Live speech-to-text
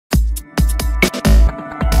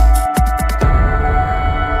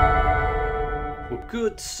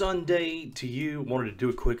Good Sunday to you. Wanted to do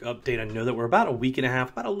a quick update. I know that we're about a week and a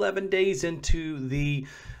half, about 11 days into the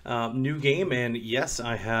new game, and yes,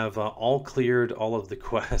 I have all cleared all of the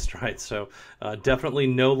quests, right? So definitely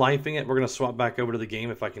no lifing it. We're going to swap back over to the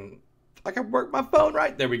game if I can work my phone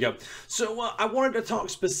right. There we go. So I wanted to talk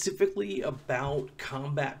specifically about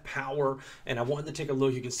combat power, and I wanted to take a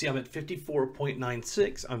look. You can see I'm at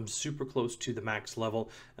 54.96. I'm super close to the max level.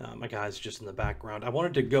 My guy's just in the background. I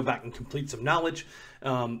wanted to go back and complete some knowledge.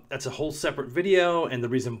 That's a whole separate video, and the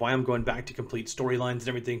reason why I'm going back to complete storylines and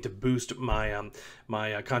everything to boost my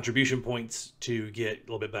my contribution points to get a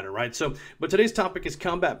little bit better, right? So, but today's topic is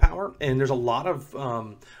combat power, and there's a lot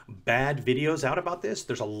of bad videos out about this.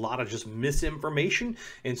 There's a lot of just misinformation,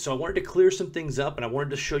 and so I wanted to clear some things up, and I wanted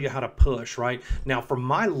to show you how to push, right? Now, for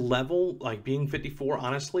my level, like being 54,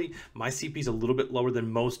 honestly, my CP is a little bit lower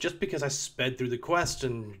than most, just because I sped through the quest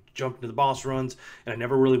and jumped into the boss runs, and I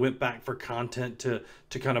never really went back for content to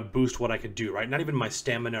kind of boost what I could do, right? Not even my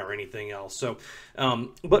stamina or anything else. So,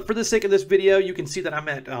 but for the sake of this video, you can see that I'm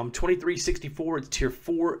at 2364. It's tier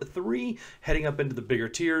 4-3, heading up into the bigger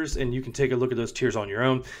tiers, and you can take a look at those tiers on your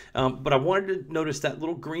own. But I wanted to notice that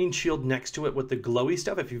little green shield next to it with the glowy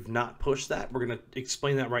stuff. If you've not pushed that, we're going to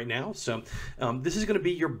explain that right now. So this is going to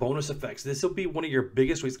be your bonus effects. This will be one of your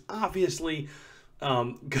biggest ways, obviously.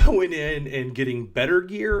 Going in and getting better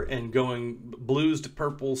gear and going blues to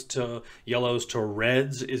purples to yellows to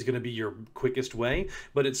reds is going to be your quickest way.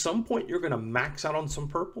 But at some point, you're going to max out on some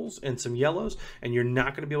purples and some yellows, and you're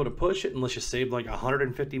not going to be able to push it unless you save like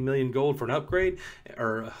 150 million gold for an upgrade,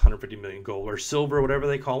 or 150 million gold or silver, whatever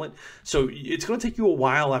they call it. So it's going to take you a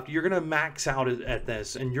while after you're going to max out at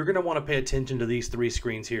this, and you're going to want to pay attention to these three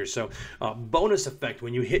screens here. So bonus effect,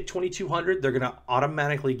 when you hit 2200, they're going to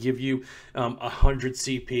automatically give you 100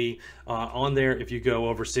 CP on there. If you go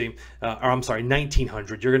over, see, or I'm sorry,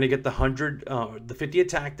 1900, you're going to get the 100, the 50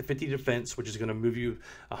 attack, the 50 defense, which is going to move you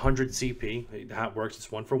 100 CP. How it works,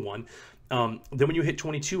 it's 1 for 1. Then when you hit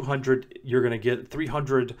 2200, you're going to get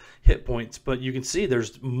 300 hit points, but you can see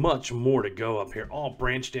there's much more to go up here. All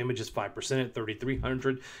branch damage is 5% at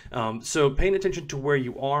 3300. So paying attention to where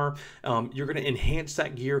you are, you're going to enhance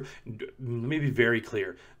that gear. Let me be very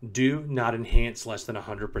clear. Do not enhance less than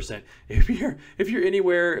 100%. If you're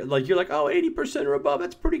anywhere like you're like, oh, 80% or above,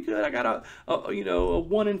 that's pretty good. I got a you know, a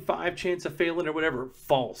 1 in 5 chance of failing or whatever.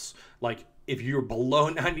 False. Like, if you're below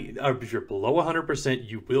 90, or if you're below 100%,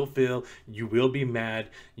 you will fail. You will be mad.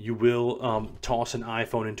 You will toss an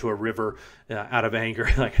iPhone into a river out of anger,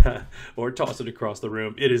 like, or toss it across the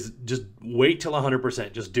room. It is just wait till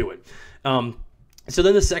 100%. Just do it. So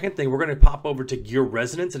then the second thing, we're going to pop over to gear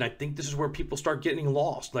resonance, and I think this is where people start getting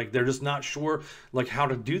lost. Like, they're just not sure like how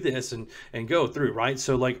to do this and go through, right?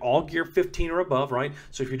 So like all gear 15 or above, right?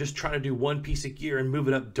 So if you're just trying to do one piece of gear and move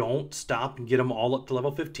it up, don't stop and get them all up to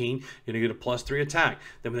level 15. You're going to get a +3 attack.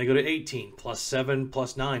 Then when they go to 18, +7,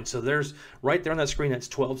 +9. So there's right there on that screen, that's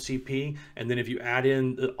 12 CP. And then if you add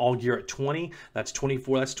in all gear at 20, that's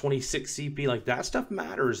 24, that's 26 CP. Like, that stuff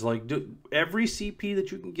matters. Like, every CP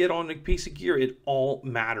that you can get on a piece of gear, it all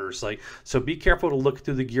matters. Like, so be careful to look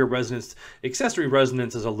through the gear resonance. Accessory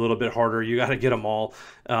resonance is a little bit harder. You got to get them all,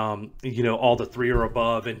 you know, all the 3 or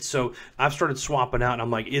above. And so I've started swapping out, and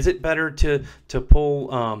I'm like, is it better to pull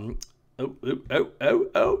no,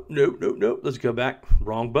 let's go back.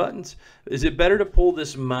 Wrong buttons. Is it better to pull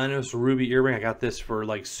this minus ruby earring? I got this for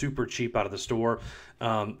like super cheap out of the store.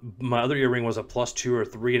 My other earring was a +2 or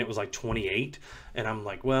 3, and it was like 28. And I'm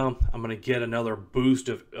like, well, I'm going to get another boost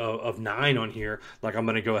of 9 on here. Like, I'm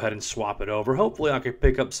going to go ahead and swap it over. Hopefully I can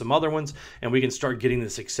pick up some other ones, and we can start getting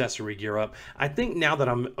this accessory gear up. I think now that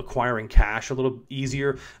I'm acquiring cash a little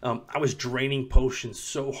easier, I was draining potions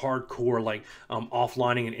so hardcore, like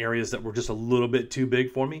offlining in areas that were just a little bit too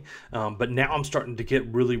big for me. But now I'm starting to get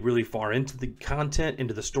really, really far into the content,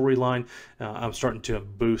 into the storyline. I'm starting to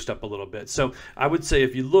boost up a little bit. So I would say,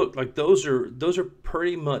 if you look, like, those are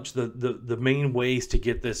pretty much the main ways to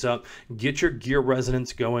get this up. Get your gear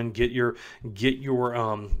resonance going. Get your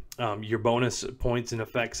bonus points and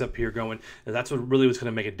effects up here going. And that's what really was going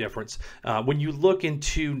to make a difference. When you look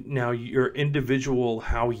into now your individual,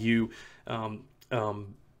 how you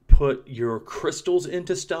put your crystals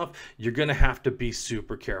into stuff, you're going to have to be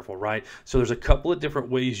super careful, right? So there's a couple of different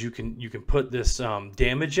ways you can put this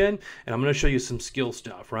damage in, and I'm going to show you some skill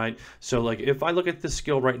stuff, right? So like, if I look at this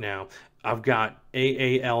skill right now, I've got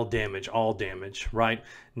AAL damage, all damage, right?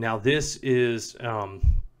 Now this is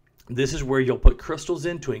where you'll put crystals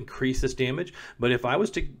in to increase this damage. But if I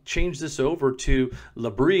was to change this over to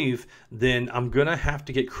Labreve, then I'm going to have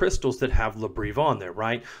to get crystals that have Labreve on there,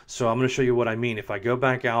 right? So I'm going to show you what I mean. If I go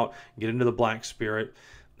back out, get into the Black Spirit,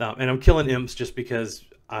 And I'm killing imps just because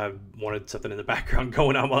I wanted something in the background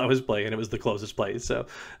going on while I was playing. It was the closest place. So,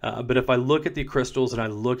 but if I look at the crystals and I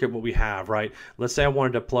look at what we have, right? Let's say I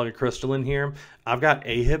wanted to plug a crystal in here. I've got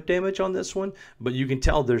AHIP damage on this one, but you can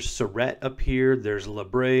tell there's Surette up here. There's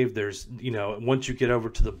Labrave. There's, you know, once you get over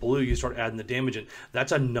to the blue, you start adding the damage in.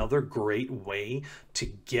 That's another great way to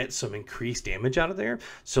get some increased damage out of there.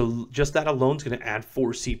 So just that alone is going to add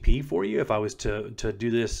 4 CP for you. If I was to do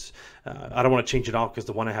this, I don't want to change it off because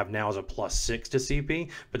the one I have now is a +6 to CP,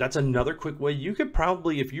 but that's another quick way. You could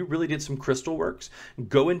probably, if you really did some crystal works,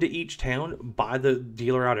 go into each town, buy the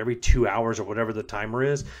dealer out every 2 hours or whatever the timer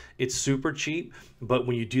is. It's super cheap, but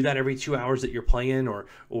when you do that every 2 hours that you're playing, or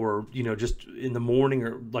you know, just in the morning,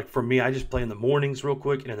 or like for me, I just play in the mornings real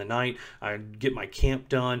quick, and in the night I get my camp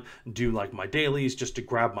done, do like my dailies just to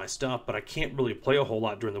grab my stuff. But I can't really play a whole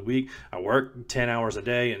lot during the week. I work 10 hours a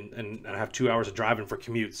day, and I have 2 hours of driving for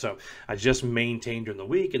commute, so I just maintain during the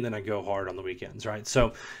week, and then I go hard on the weekends, right?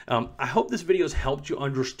 So I hope this video has helped you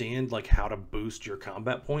understand like how to boost your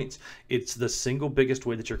combat points. It's the single biggest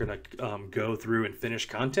way that you're going to go through and finish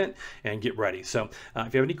content and get ready. So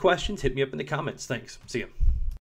if you have any questions, hit me up in the comments. Thanks. See ya.